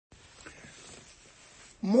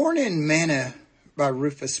Morning Manna by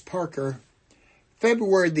Rufus Parker,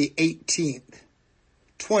 February the 18th,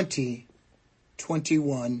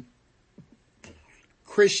 2021.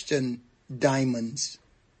 Christian Diamonds.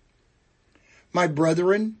 My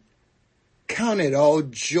brethren, count it all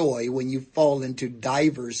joy when you fall into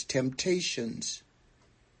divers temptations,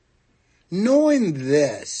 knowing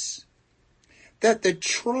this, that the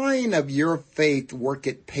trying of your faith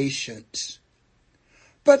worketh patience.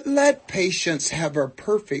 But let patience have her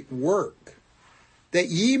perfect work, that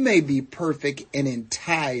ye may be perfect and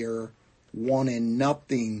entire, wanting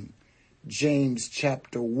nothing. James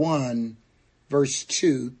chapter 1, verse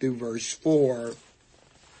 2 through verse 4.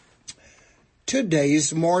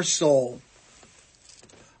 Today's morsel.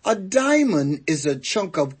 A diamond is a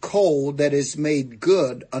chunk of coal that is made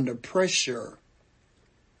good under pressure.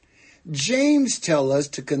 James tells us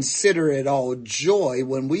to consider it all joy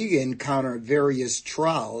when we encounter various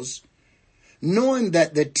trials, knowing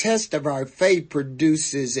that the test of our faith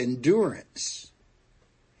produces endurance.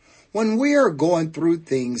 When we are going through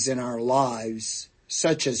things in our lives,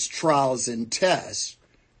 such as trials and tests,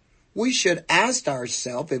 we should ask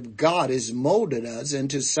ourselves if God has molded us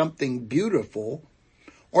into something beautiful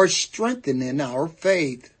or strengthening our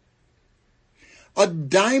faith. A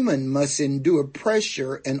diamond must endure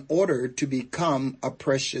pressure in order to become a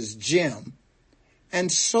precious gem,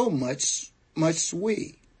 and so much must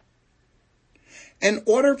we. In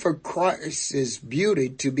order for Christ's beauty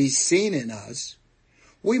to be seen in us,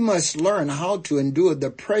 we must learn how to endure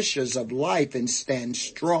the pressures of life and stand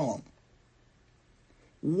strong.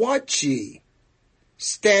 Watch ye,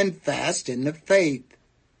 stand fast in the faith.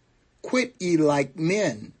 Quit ye like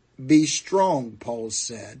men, be strong, Paul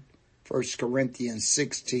said. 1 Corinthians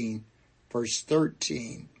 16, verse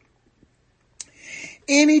 13.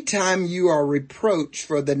 Anytime you are reproached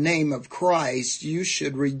for the name of Christ, you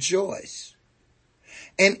should rejoice.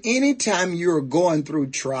 And anytime you are going through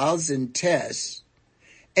trials and tests,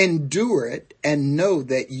 endure it and know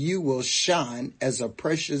that you will shine as a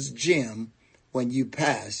precious gem when you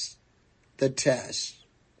pass the test.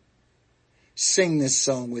 Sing this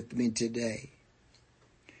song with me today.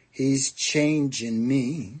 He's changing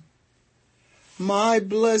me. My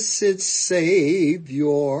blessed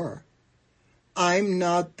Savior, I'm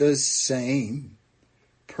not the same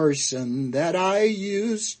person that I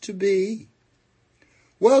used to be.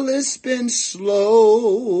 Well, it's been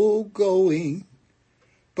slow going,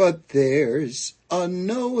 but there's a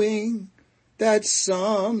knowing that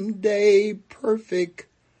someday perfect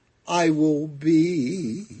I will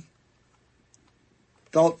be.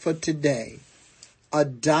 Thought for today. A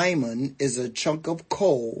diamond is a chunk of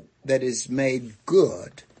coal that is made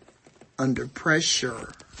good under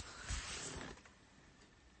pressure.